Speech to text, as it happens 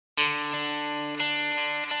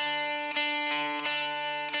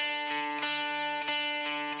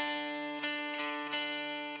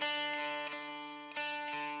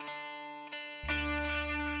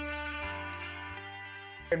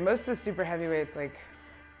Most of the super heavyweights, like,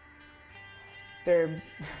 it's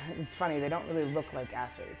funny, they don't really look like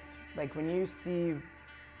athletes. Like when you see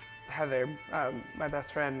Heather, my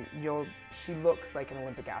best friend, she looks like an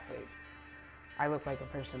Olympic athlete. I look like a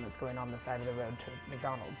person that's going on the side of the road to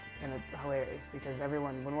McDonald's, and it's hilarious because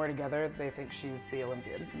everyone, when we're together, they think she's the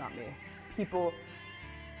Olympian, not me. People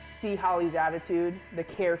see Holley's attitude, the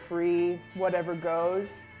carefree, whatever goes.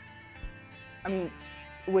 I mean,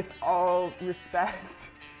 with all respect,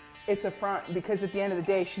 it's a front because at the end of the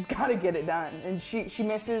day, she's got to get it done. And she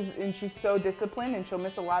misses, and she's so disciplined, and she'll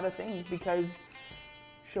miss a lot of things because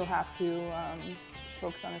she'll have to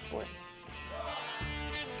focus on her sport.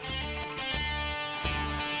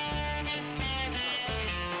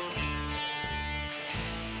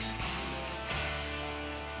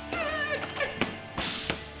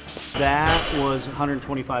 That was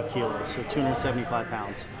 125 kilos, so 275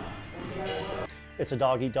 pounds. It's a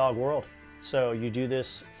dog-eat-dog world. So you do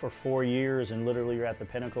this for 4 years and literally you're at the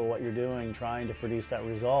pinnacle of what you're doing, trying to produce that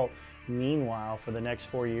result. Meanwhile, for the next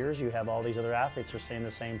 4 years, you have all these other athletes who are saying the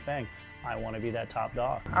same thing. I want to be that top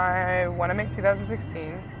dog. I want to make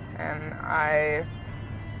 2016, and I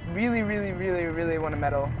really, really, really, really want to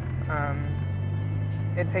medal.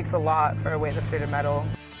 It takes a lot for a weightlifter to medal.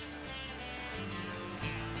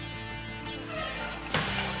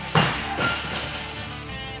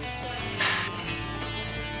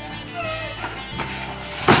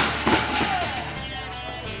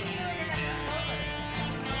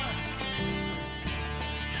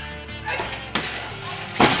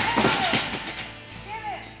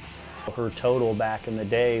 Her total back in the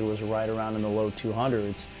day was right around in the low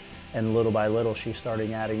 200s, and little by little she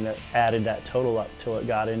started added that total up till it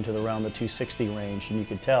got into around the 260 range, and you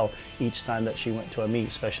could tell each time that she went to a meet,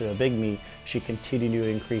 especially a big meet, she continued to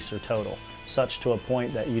increase her total, such to a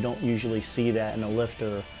point that you don't usually see that in a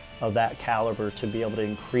lifter of that caliber to be able to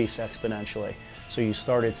increase exponentially. So you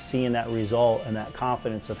started seeing that result and that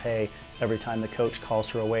confidence of, hey, every time the coach calls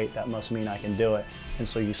for a weight, that must mean I can do it. And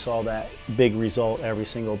so you saw that big result every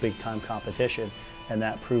single big time competition, and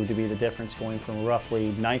that proved to be the difference, going from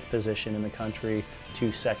roughly 9th position in the country to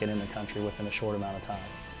 2nd in the country within a short amount of time.